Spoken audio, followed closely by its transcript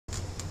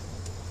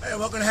Hey,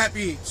 welcome to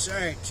Happy Eats.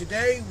 Alright,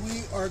 today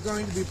we are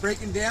going to be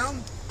breaking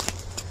down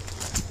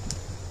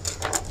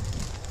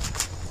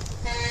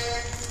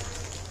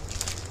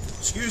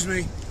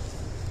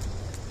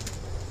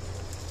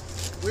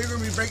we're going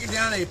to be breaking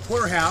down a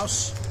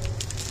porterhouse.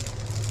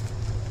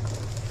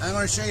 I'm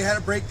going to show you how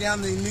to break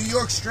down the New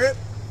York Strip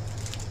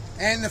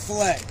and the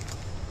filet.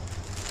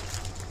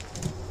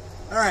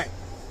 Alright,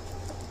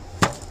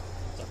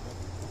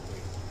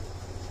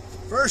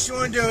 first you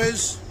want to do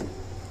is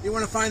you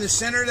want to find the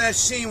center of that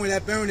seam where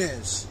that bone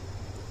is.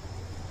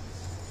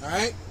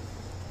 Alright?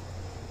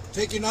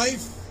 Take your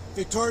knife,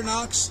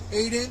 Victorinox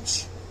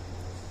 8-inch,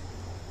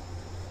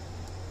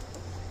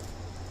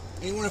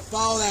 and you want to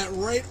follow that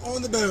right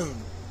on the bone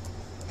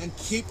and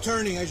keep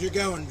turning as you're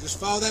going. Just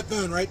follow that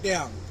bone right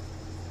down.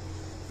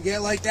 You get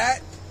it like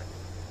that?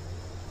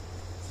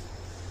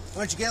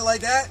 Once you get it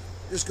like that,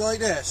 just go like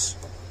this.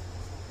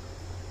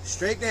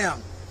 Straight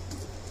down.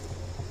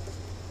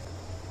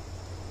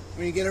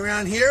 When you get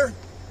around here,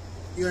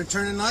 you're going to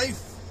turn the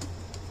knife.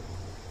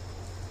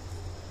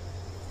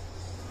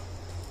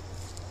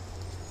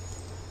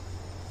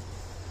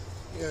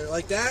 You go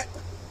like that.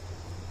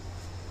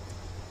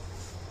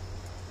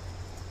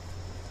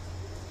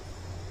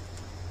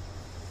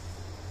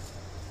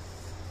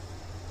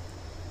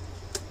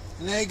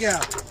 And there you go.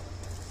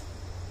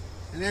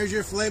 And there's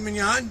your filet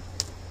mignon.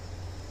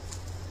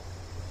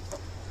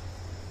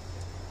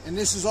 And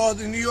this is all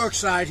the New York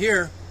side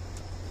here.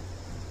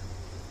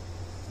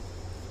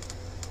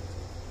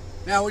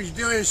 Now what you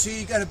do is,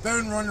 see, you got a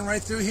bone running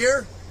right through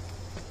here.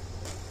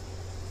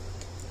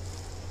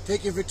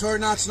 Take your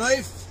Victorinox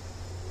knife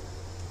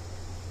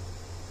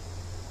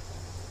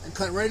and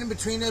cut right in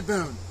between that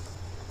bone.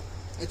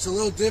 It's a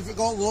little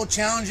difficult, a little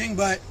challenging,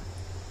 but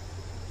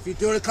if you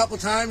do it a couple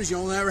times,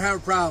 you'll never have a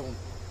problem.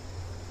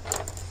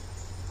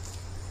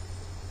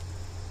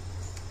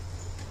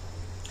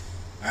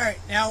 Alright,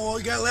 now what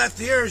we got left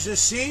here is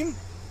this seam.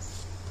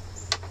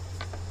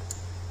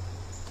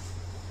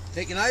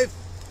 Take a knife,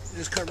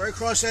 just cut right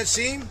across that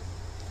seam.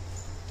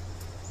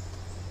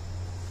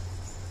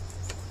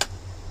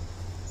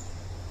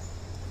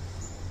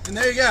 And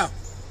there you go.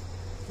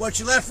 What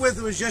you left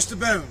with was just a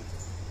bone.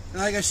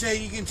 And like I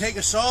say, you can take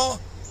a saw,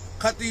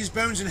 cut these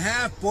bones in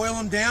half, boil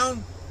them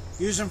down,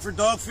 use them for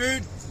dog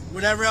food,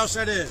 whatever else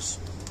that is.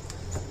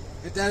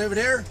 Get that over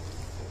there.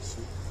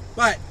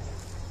 But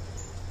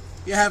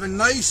you have a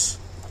nice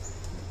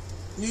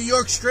New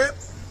York strip.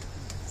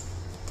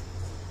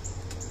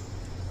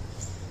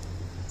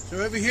 So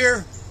over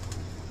here,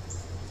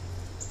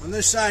 on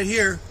this side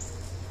here,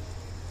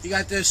 you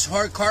got this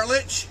hard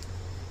cartilage.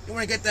 You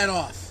want to get that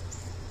off.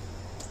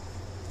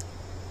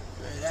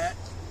 Like that.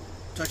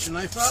 Touch your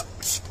knife up.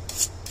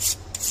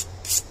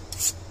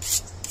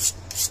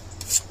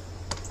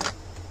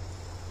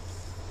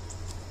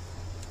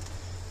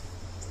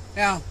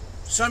 Now,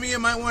 some of you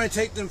might want to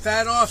take the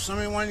fat off, some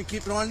of you want to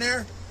keep it on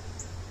there.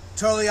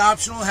 Totally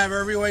optional, have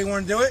every way you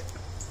want to do it.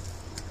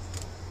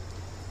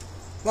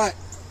 But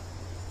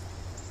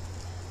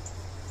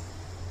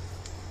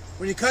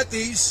when you cut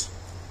these,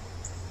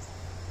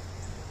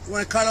 you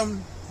want to cut them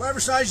whatever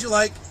size you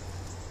like.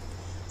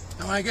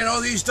 And when I get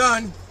all these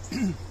done,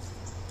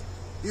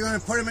 you're going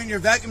to put them in your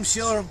vacuum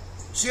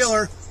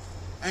sealer,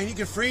 and you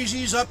can freeze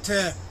these up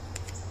to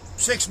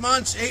 6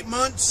 months, 8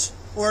 months,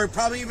 or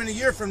probably even a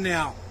year from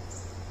now.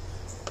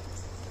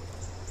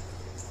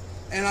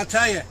 And I'll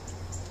tell you,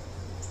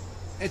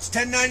 it's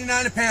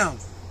 $10.99 a pound.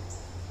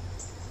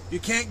 You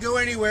can't go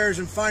anywhere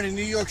and find a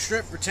New York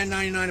strip for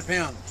 $10.99 a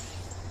pound.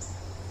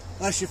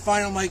 Unless you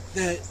find them like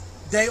the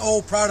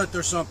day-old product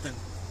or something.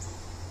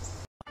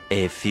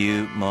 A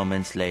few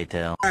moments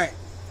later. Alright,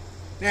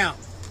 now,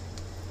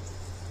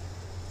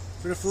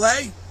 for the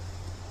filet,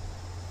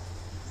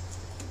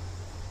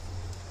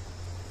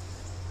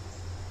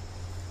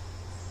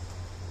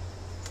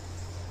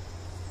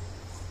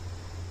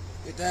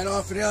 get that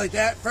off of there like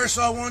that. First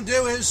all I want to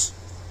do is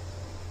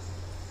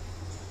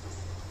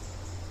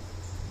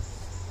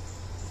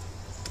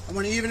I'm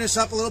going to even this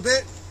up a little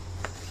bit.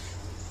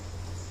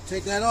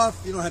 Take that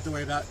off. You don't have to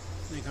worry about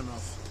it coming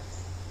off.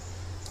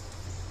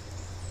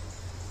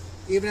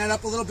 Even that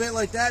up a little bit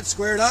like that.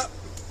 Square it up.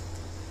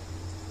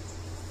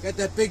 Got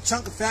that big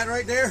chunk of fat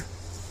right there.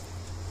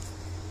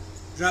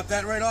 Drop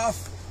that right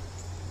off.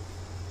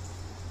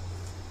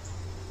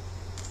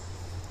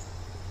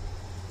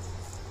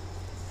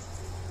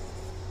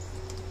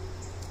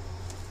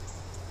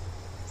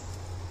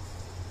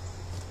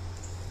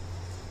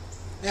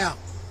 Now,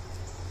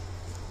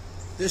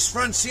 this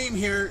front seam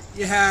here,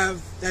 you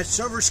have that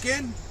silver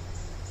skin.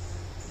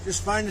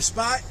 Just find the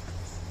spot.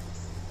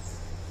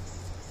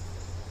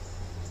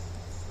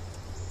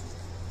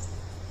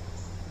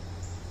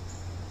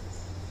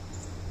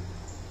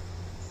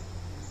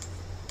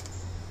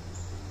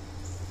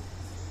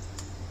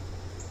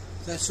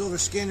 That silver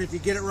skin, if you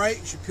get it right,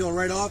 it should peel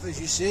right off,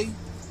 as you see.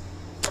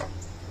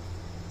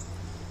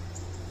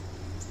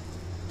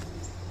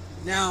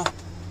 Now,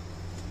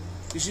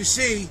 as you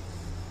see,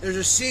 there's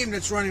a seam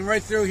that's running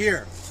right through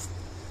here.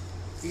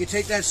 You can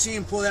take that seam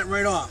and pull that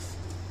right off.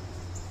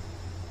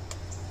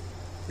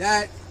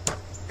 That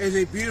is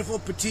a beautiful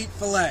petite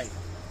filet.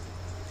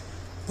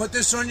 Put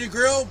this on your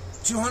grill,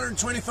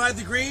 225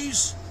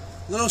 degrees,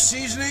 little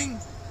seasoning,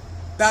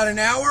 about an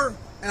hour,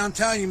 and I'm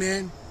telling you,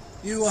 man,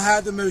 you will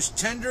have the most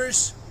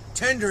tenderest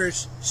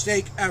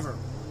steak ever.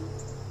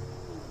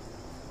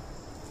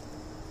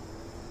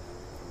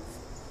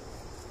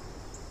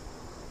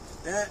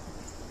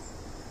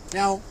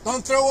 Now,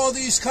 don't throw all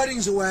these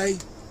cuttings away.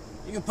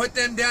 You can put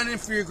them down in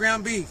for your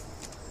ground beef.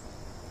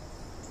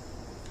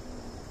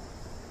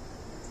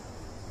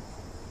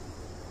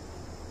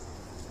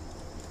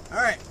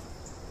 Alright,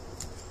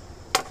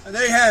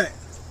 there you have it.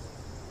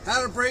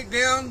 How to break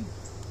down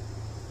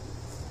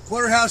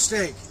porterhouse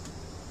steak.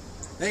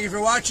 Thank you for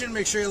watching.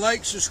 Make sure you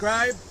like,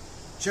 subscribe,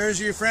 share this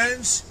with your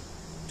friends.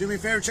 Do me a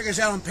favor, check us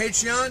out on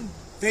Patreon,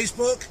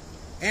 Facebook,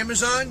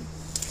 Amazon.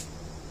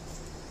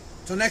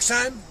 Till next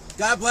time,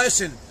 God bless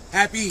and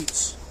happy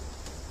eats.